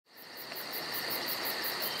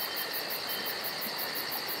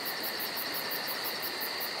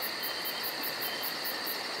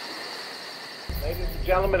Ladies and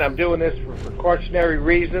gentlemen, I'm doing this for precautionary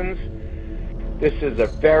reasons. This is a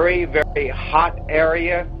very, very hot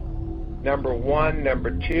area, number one. Number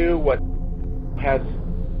two, what has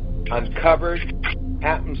uncovered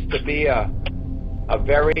happens to be a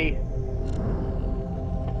very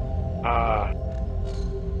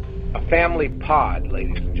a family pod,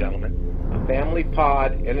 ladies and gentlemen. A family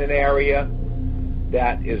pod in an area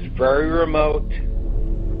that is very remote,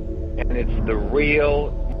 and it's the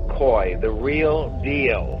real McCoy, the real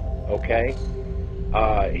deal, okay?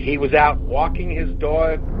 He was out walking his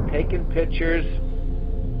dog, taking pictures.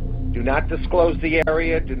 Do not disclose the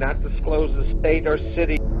area. Do not disclose the state or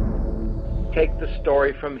city. Take the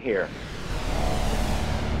story from here.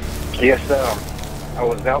 Yes, I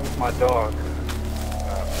was out with my dog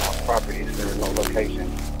on properties. There was no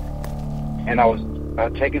location. And I was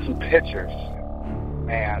taking some pictures.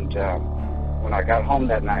 And when I got home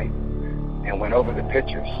that night and went over the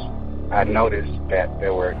pictures, I noticed that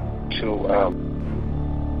there were two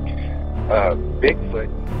Bigfoot,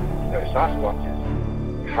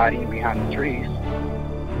 Sasquatches, hiding behind the trees,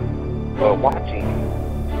 watching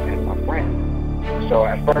me and my friend. So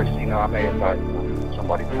at first, I may have thought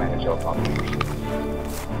somebody playing a joke on me.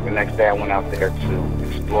 The next day I went out there to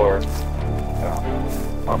explore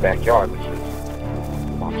our backyard, which is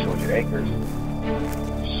about 200 acres.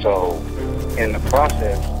 So in the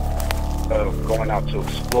process of going out to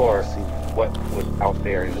explore what was out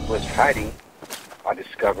there in the bush hiding, I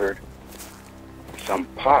discovered some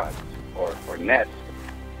pods or nests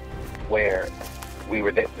where we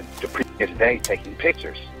were the previous day taking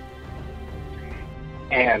pictures.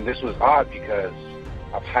 And this was odd because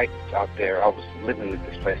I've hiked out there. I was living in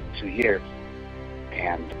this place for 2 years,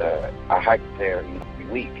 and I hiked there every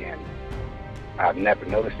week, and I've never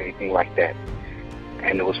noticed anything like that.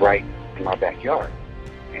 And it was right in my backyard,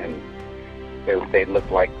 and they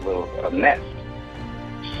looked like little nests.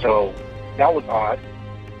 So that was odd.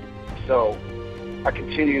 So I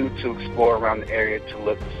continued to explore around the area to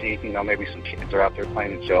look to see if maybe some kids are out there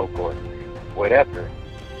playing a joke or whatever.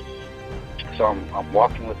 So I'm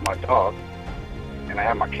walking with my dog, and I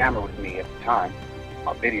have my camera with me at the time,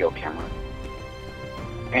 my video camera.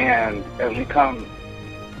 And as we come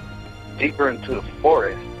deeper into the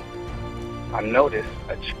forest, I notice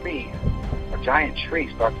a giant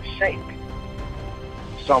tree start to shake.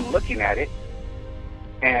 So I'm looking at it,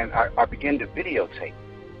 and I begin to videotape.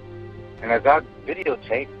 And as I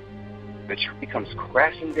videotape, the tree comes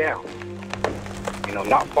crashing down,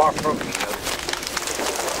 not far from me.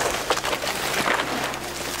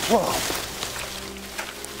 Whoa.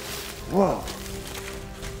 Whoa.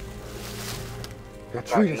 That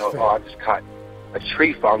tree I just caught a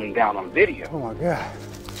tree falling down on video. Oh my God.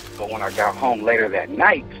 But when I got home later that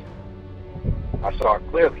night, I saw it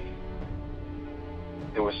clearly.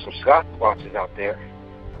 There was some Sasquatches out there,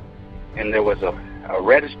 and there was a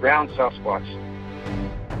reddish-brown Sasquatch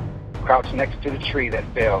crouched next to the tree that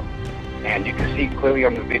fell. And you can see clearly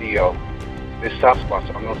on the video, this Sasquatch,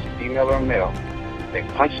 I don't know if it's a female or a male, they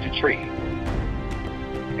punched the tree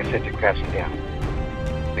and sent it crashing down.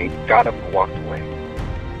 They got up and walked away,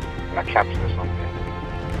 and I captured this on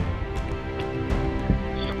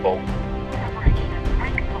film.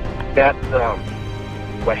 So that's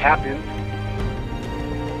what happened,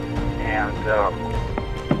 and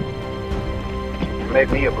it made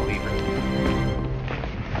me a believer.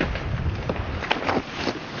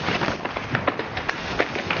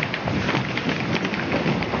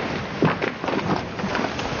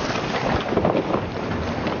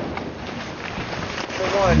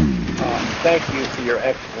 Thank you for your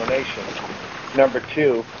explanation. Number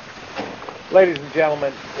two, ladies and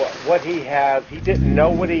gentlemen, what he has, he didn't know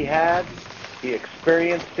what he had. He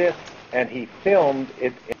experienced it, and he filmed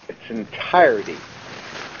it in its entirety.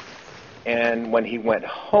 And when he went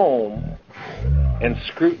home and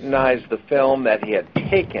scrutinized the film that he had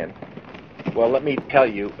taken, well, let me tell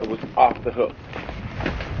you, it was off the hook.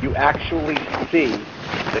 You actually see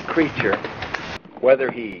the creature, whether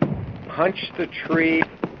he punched the tree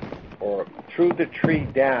or threw the tree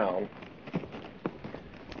down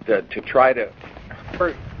to try to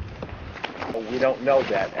hurt. Well, we don't know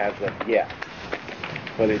that as of yet.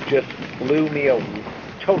 But it just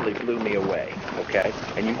totally blew me away, okay?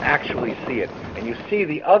 And you actually see it. And you see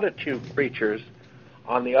the other two creatures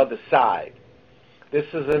on the other side.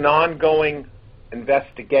 This is an ongoing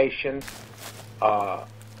investigation.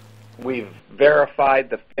 We've verified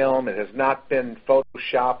the film. It has not been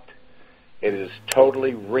photoshopped. It is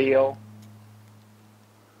totally real.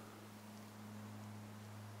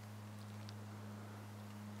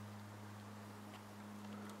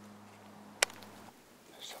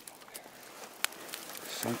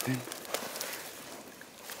 Something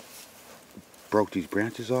broke these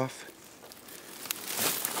branches off.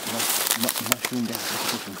 Mushroom down.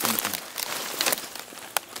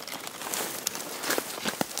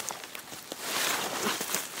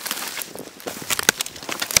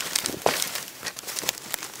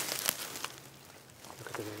 Look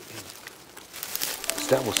at the very end.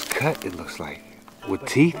 So that was cut, it looks like, with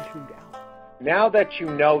teeth. Now that you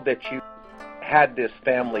know that you had this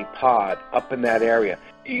family pod up in that area,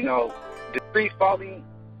 You know, the tree falling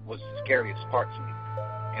was the scariest part to me.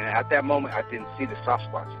 And at that moment, I didn't see the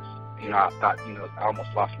Sasquatches. You know, I thought, I almost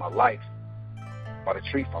lost my life by the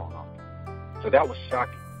tree falling off. So that was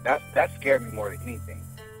shocking. That scared me more than anything.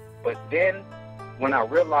 But then, when I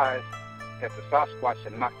realized that the Sasquatch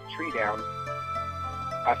had knocked the tree down,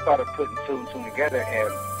 I started putting two and two together,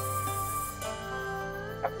 and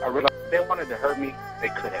I realized if they wanted to hurt me, they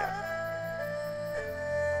could have.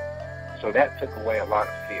 So that took away a lot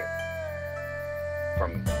of fear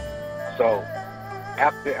from me. So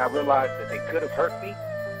after I realized that they could have hurt me,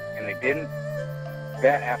 and they didn't,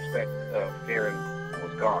 that aspect of fearing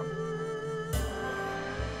was gone.